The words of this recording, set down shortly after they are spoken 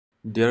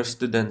Dear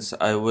students,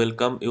 I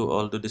welcome you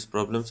all to this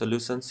problem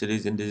solution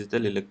series in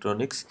digital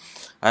electronics.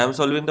 I am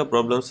solving the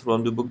problems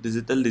from the book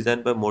Digital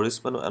designed by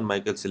Maurice Manu and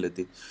Michael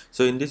Sileti.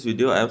 So in this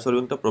video, I am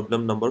solving the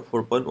problem number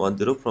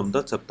 4.10 from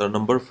the chapter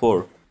number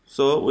 4.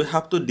 So we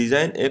have to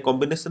design a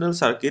combinational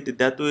circuit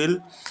that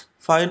will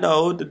find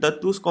out the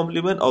 2's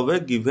complement of a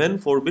given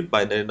 4-bit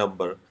binary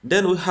number.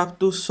 Then we have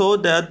to show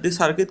that the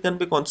circuit can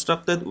be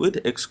constructed with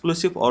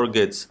exclusive OR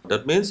gates.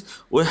 That means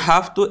we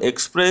have to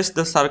express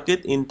the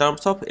circuit in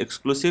terms of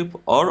exclusive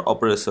OR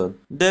operation.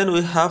 Then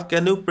we have,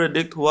 can you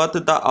predict what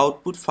the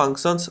output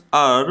functions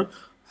are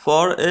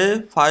for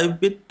a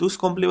 5-bit 2's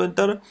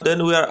complementer?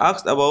 Then we are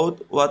asked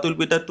about what will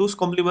be the 2's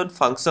complement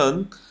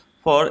function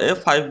for a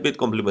 5-bit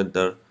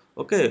complementer.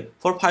 Okay,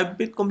 for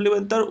 5-bit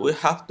complementer we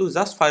have to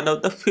just find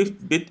out the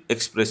 5th bit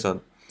expression.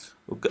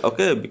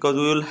 Okay, because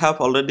we will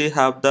already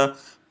have the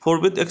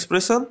 4-bit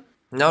expression.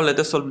 Now let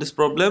us solve this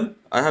problem.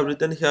 I have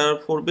written here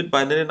 4-bit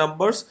binary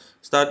numbers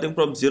starting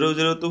from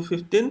 00 to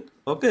 15.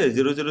 Okay,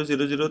 0000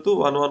 to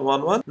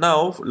 1111.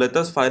 Now let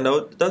us find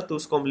out the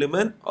 2's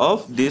complement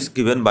of these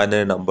given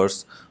binary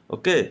numbers.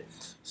 Okay,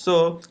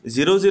 so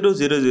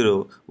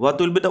 0000, what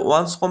will be the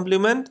 1's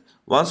complement?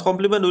 1's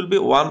complement will be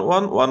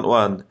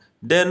 1111.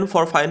 Then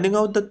for finding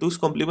out the 2's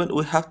complement,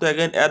 we have to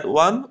again add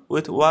 1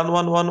 with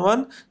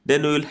 1111.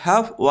 Then we will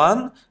have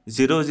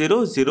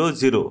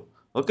 10000.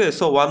 Okay,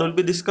 so 1 will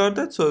be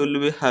discarded, so we will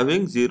be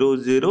having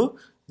 0000.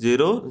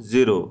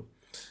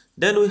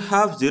 Then we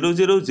have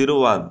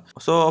 0001.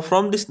 So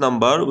from this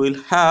number, we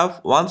will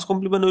have 1's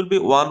complement will be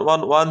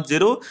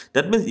 1110.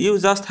 That means you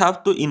just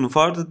have to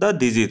invert the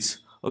digits.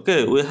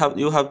 Okay,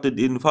 you have to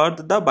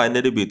invert the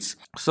binary bits.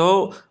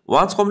 So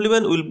 1's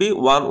complement will be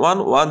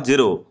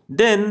 1110.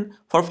 Then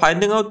for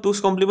finding out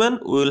 2's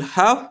complement, we will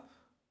have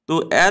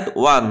to add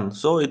 1.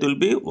 So it will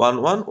be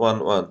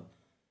 1111.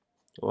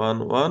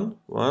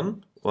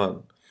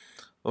 1111.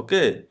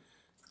 Okay.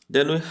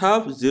 Then we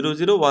have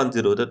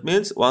 0010. That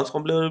means 1's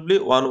complement will be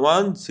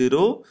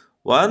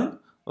 1101.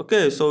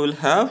 Okay, so we'll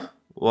have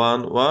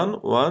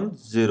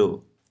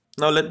 1110.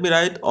 Now let me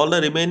write all the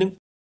remaining.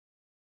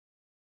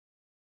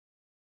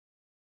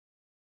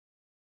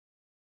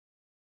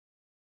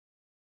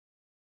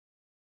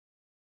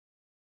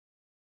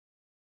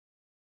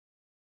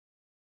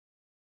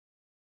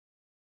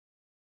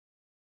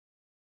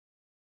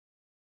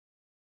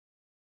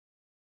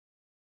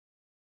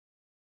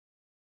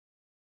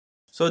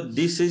 So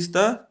this is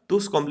the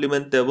 2's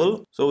complement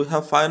table. So we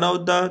have find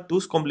out the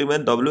 2's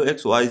complement w,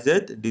 x, y,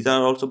 z. These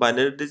are also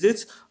binary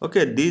digits.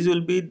 Okay,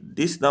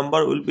 this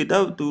number will be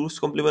the 2's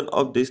complement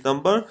of this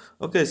number.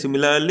 Okay,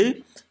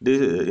 similarly,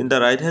 in the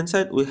right hand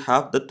side we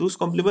have the 2's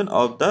complement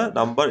of the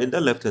number in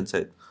the left hand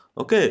side.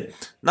 Okay,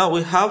 now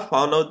we have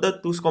found out the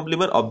 2's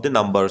complement of the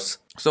numbers.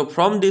 So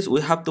from this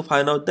we have to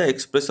find out the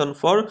expression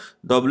for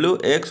w,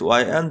 x,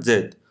 y, and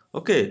z.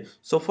 Okay,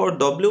 so for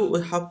w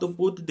we have to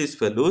put these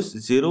values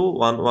 0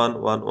 1 1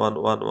 1 1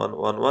 1 1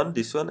 1 1,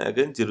 this one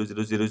again 0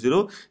 0 0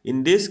 0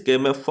 in this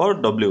KMF for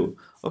w.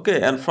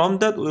 Okay, and from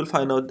that we will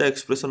find out the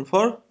expression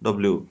for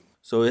w.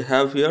 So we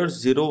have here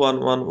 0 1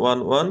 1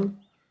 1 1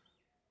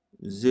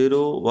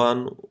 0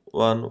 1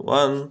 1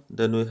 1,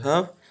 then we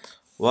have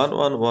 1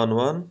 1 1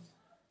 1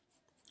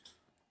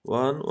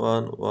 1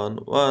 1 1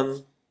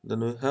 1,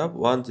 then we have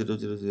 1 0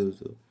 0 0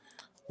 0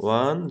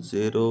 1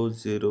 0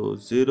 0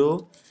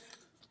 0,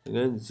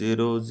 again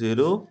 0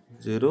 0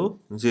 0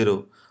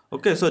 0.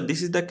 Okay, so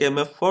this is the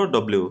KMF for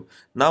w.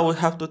 Now we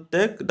have to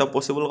take the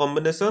possible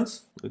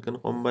combinations. We can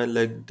combine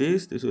like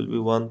this. This will be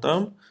one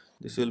term,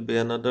 this will be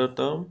another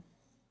term,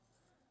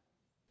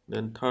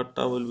 then third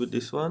term will be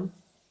this one.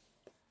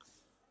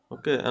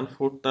 Okay, and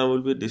fourth term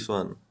will be this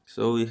one.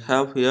 So we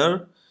have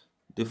here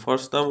the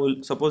first term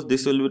will, suppose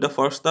this will be the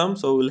first term,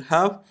 so we'll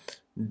have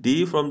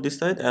d from this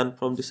side and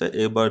from this side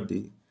a bar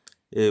d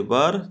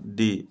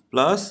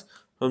plus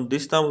from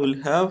this term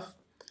we'll have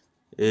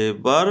a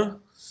bar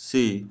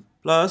c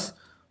plus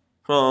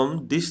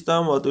from this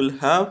term what will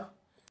have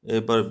a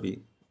bar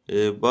b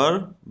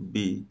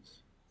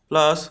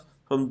plus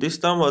from this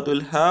term what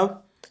will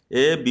have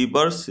a b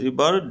bar c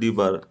bar d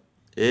bar,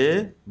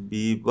 a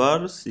b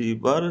bar c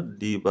bar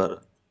d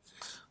bar.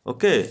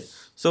 Okay,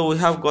 so we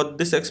have got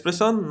this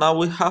expression. Now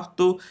we have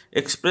to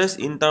express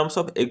in terms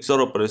of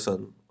XOR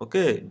operation.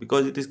 Okay,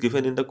 because it is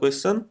given in the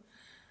question.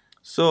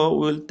 So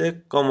we will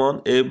take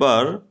common a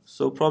bar.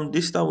 So from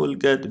this term we will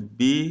get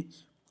b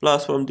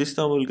plus from this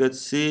term we will get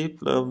c,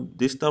 from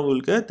this term we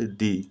will get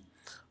d.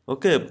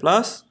 Okay,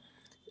 plus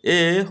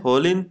a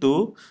whole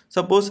into,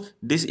 suppose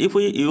this, if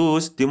we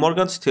use De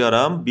Morgan's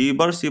theorem, b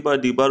bar c bar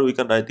d bar, we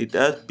can write it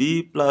as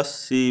b plus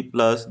c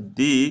plus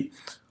d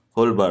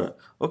whole bar.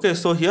 Okay,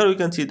 so here we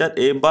can see that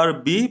a bar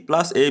b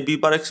plus a b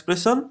bar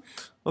expression.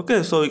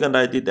 Okay, so we can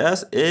write it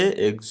as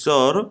a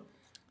XOR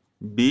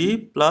b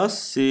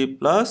plus c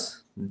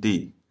plus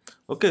d.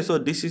 Okay, so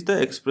this is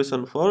the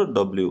expression for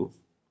w.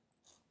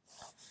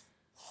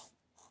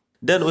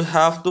 Then we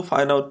have to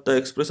find out the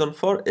expression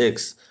for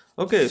x.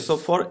 Okay, so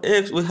for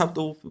x we have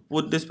to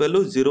put this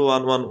value 0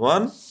 1 1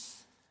 1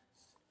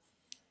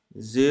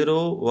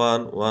 0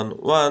 1 1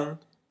 1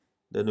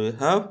 then we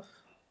have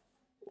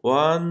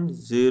 1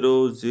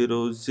 0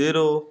 0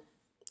 0,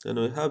 then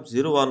we have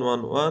 0 1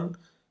 1 1,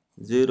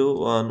 0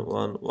 1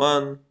 1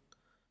 1,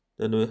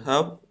 then we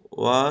have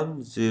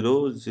 1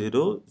 0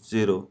 0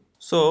 0.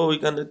 So we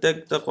can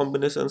take the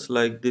combinations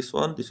like this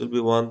one. This will be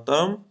one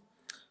term,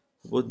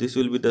 but this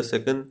will be the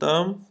second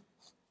term.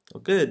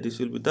 Okay, this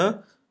will be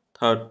the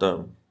third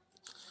term.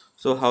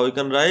 So how we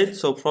can write?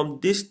 So from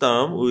this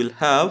term we will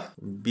have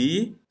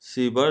b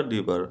c bar d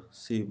bar,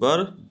 c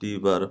bar d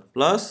bar,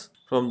 plus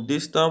from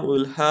this term we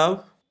will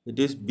have it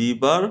is b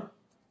bar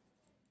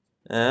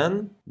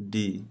and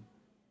d,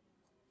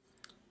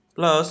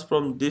 plus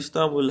from this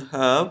term we will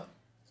have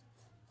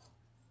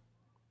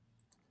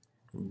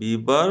b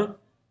bar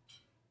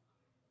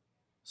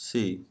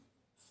c.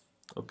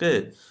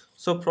 Okay,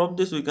 so from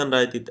this we can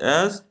write it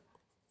as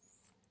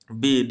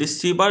b. This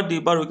c bar d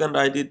bar we can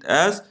write it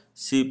as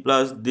c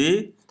plus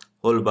d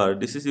whole bar.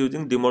 This is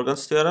using De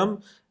Morgan's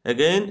theorem.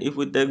 Again, if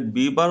we take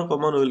b bar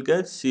common, we will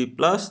get c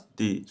plus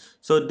d.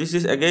 So this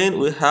is again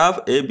we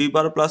have a b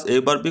bar plus a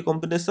bar b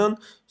combination.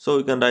 So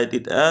we can write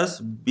it as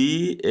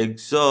b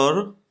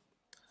XOR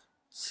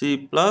c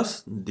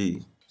plus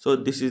d. So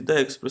this is the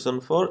expression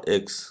for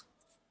x.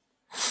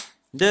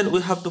 Then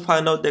we have to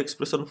find out the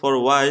expression for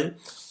y.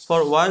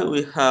 For y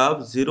we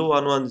have 0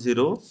 1 1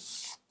 0,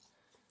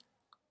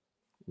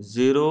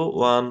 0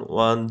 1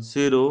 1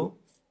 0.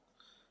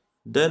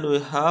 Then we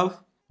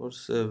have for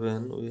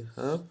 7 we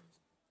have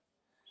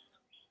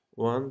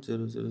 1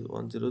 0 0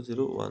 1 0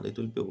 0 1. It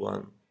will be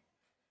 1.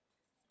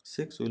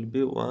 6 will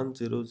be 1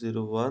 0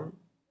 0 1.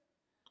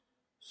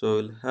 So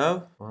we'll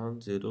have 1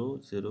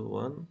 0 0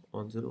 1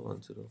 1 0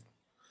 1 0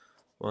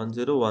 1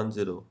 0 1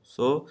 0.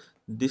 So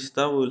this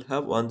time we will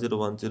have 1 0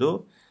 1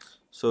 0.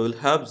 So we'll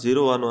have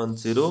 0 1 1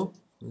 0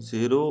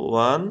 0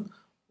 1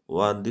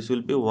 1. This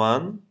will be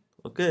 1.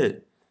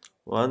 Okay,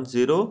 1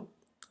 0.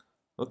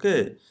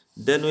 Okay,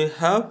 then we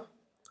have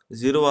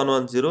 0 1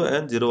 1 0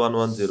 and 0 1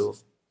 1 0,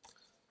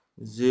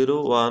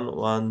 0 1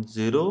 1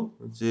 0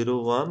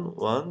 0 1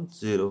 1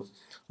 0.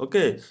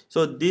 Okay,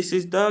 so this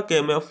is the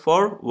KMF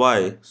for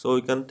y. So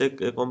we can take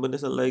a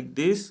combination like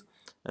this,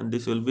 and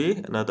this will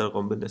be another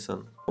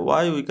combination.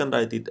 Y we can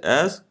write it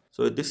as,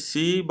 so it is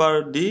c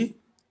bar d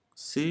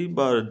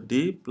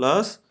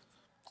plus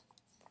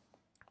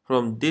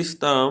from this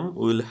term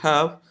we will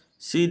have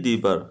c d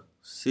bar.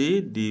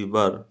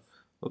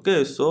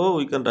 Okay, so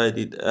we can write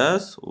it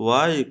as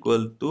y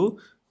equal to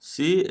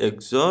c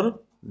XOR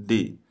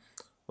d.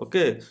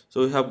 Okay,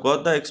 so we have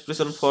got the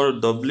expression for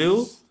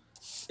w.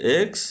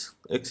 X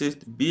is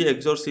b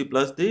XOR c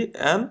plus d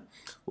and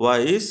y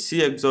is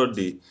c XOR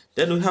d.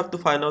 Then we have to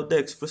find out the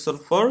expression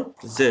for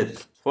z.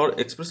 For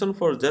expression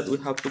for z we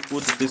have to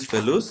put these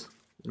values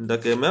in the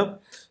KMF.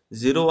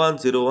 0 1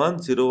 0 1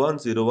 0 1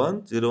 0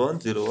 1 0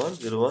 1 0 1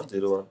 0 1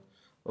 0 1.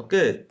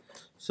 Okay,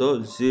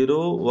 so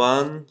 0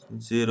 1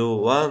 0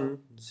 1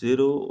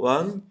 0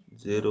 1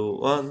 0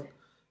 1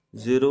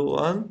 0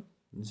 1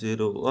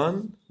 0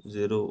 1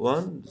 0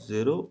 1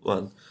 0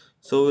 1.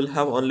 So we'll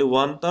have only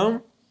one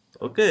term.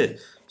 Okay,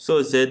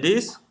 so z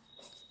is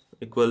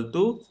equal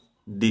to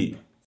d.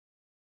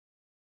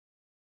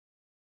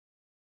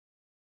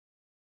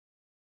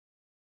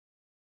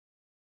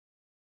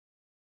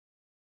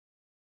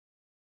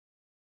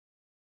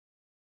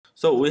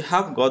 So we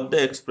have got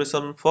the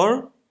expression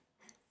for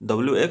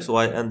w, x,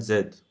 y and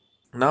z.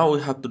 Now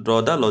we have to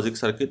draw the logic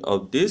circuit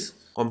of this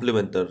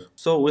complementer.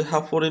 So we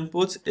have four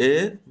inputs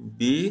a,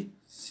 b,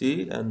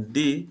 c and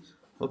d.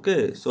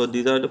 Okay, so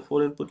these are the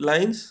four input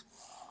lines.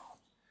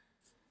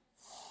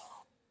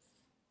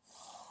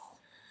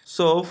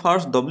 So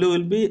first w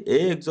will be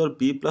a XOR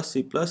b plus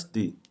c plus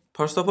d.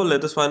 First of all,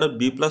 let us find out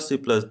b plus c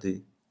plus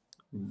d.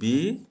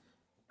 B,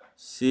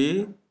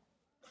 c,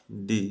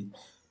 d.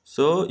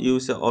 So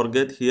use a OR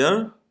gate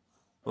here.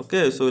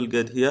 Okay, so we'll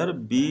get here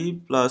b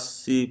plus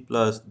c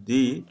plus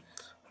d.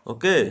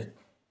 Okay,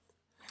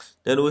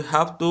 then we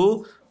have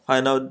to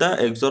find out the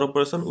XOR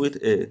operation with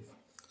a.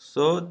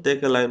 So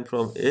take a line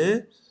from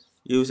a,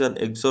 use an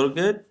XOR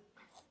gate.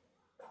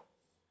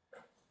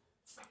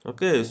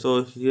 Okay,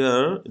 so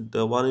here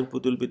the one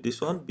input will be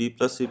this one, b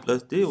plus c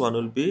plus d, one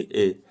will be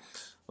a.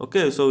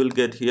 Okay, so we'll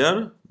get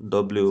here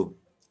w.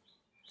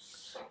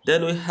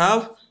 Then we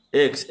have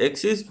x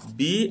is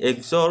b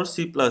XOR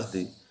c plus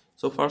d.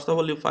 So first of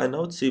all you find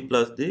out c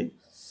plus d.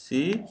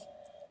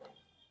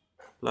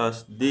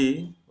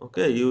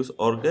 Okay, use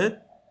OR gate,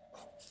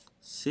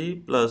 c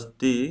plus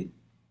d.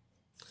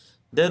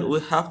 Then we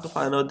have to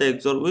find out the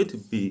XOR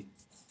with b.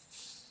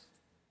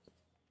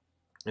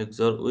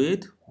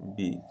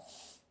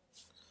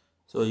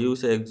 So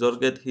use a XOR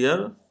gate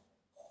here.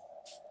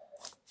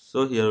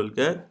 So here we'll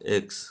get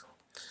x.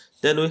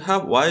 Then we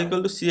have y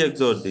equal to c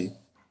XOR d.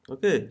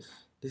 Okay,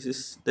 this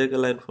is take a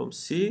line from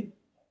c,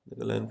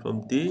 take a line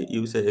from d,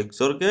 use a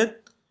XOR gate.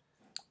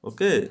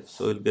 Okay,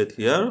 so we'll get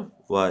here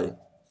y.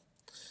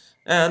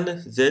 And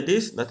z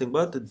is nothing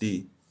but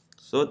d.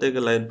 So take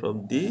a line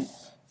from d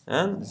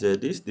and z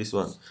is this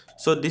one.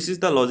 So this is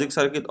the logic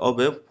circuit of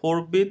a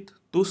 4-bit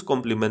 2's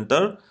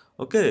complementer.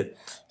 Okay,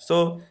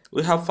 so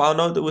we have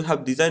found out that we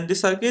have designed the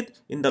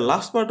circuit. In the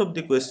last part of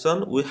the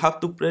question, we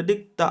have to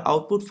predict the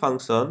output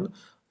function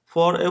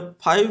for a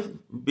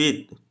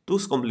 5-bit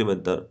 2's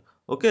complementer.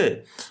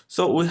 Okay,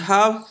 so we'll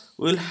have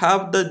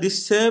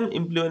this same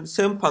implement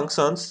same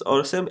functions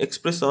or same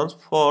expressions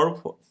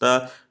for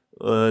the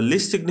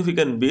least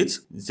significant bits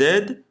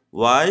z,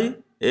 y,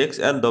 x,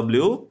 and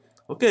w.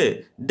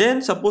 Okay,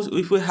 then suppose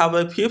if we have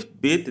a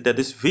fifth bit, that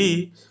is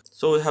v,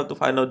 so we have to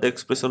find out the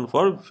expression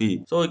for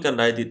v. So we can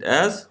write it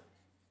as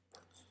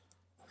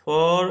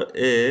for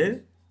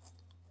a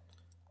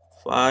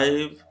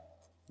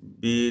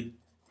 5-bit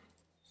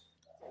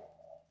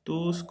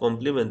 2's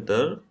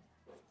complementer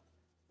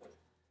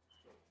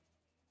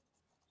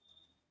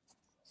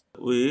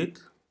with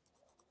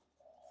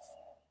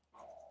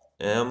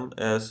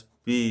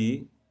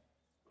MSB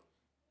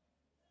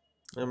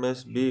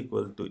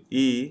equal to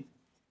E,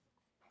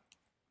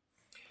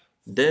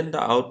 then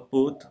the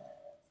output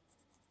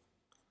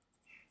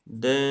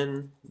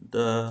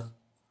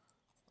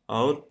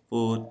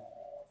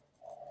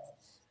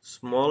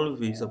small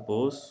v,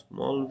 suppose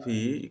small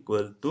v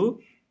equal to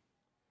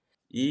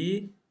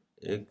E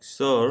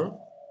XOR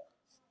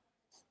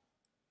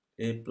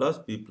a plus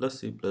b plus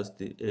c plus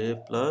d, a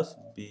plus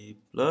b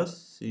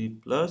plus c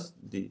plus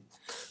d,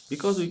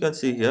 because we can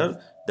see here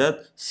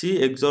that c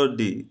XOR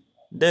d.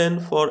 Then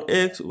for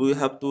x we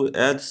have to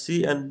add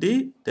c and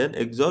d, then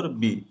XOR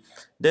b.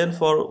 Then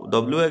for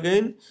w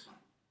again,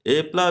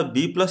 a plus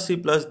b plus c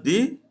plus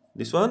d,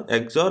 this one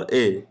XOR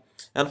a.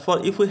 And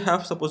for if we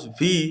have suppose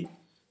v,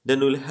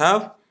 then we'll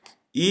have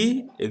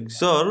e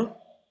XOR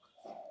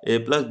a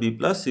plus b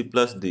plus c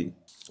plus d.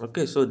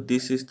 Okay, so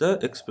this is the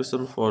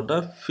expression for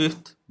the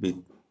fifth bit.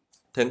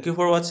 Thank you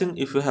for watching.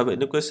 If you have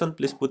any question,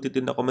 please put it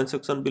in the comment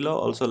section below.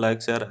 Also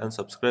like, share and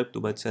subscribe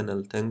to my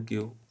channel. Thank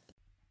you.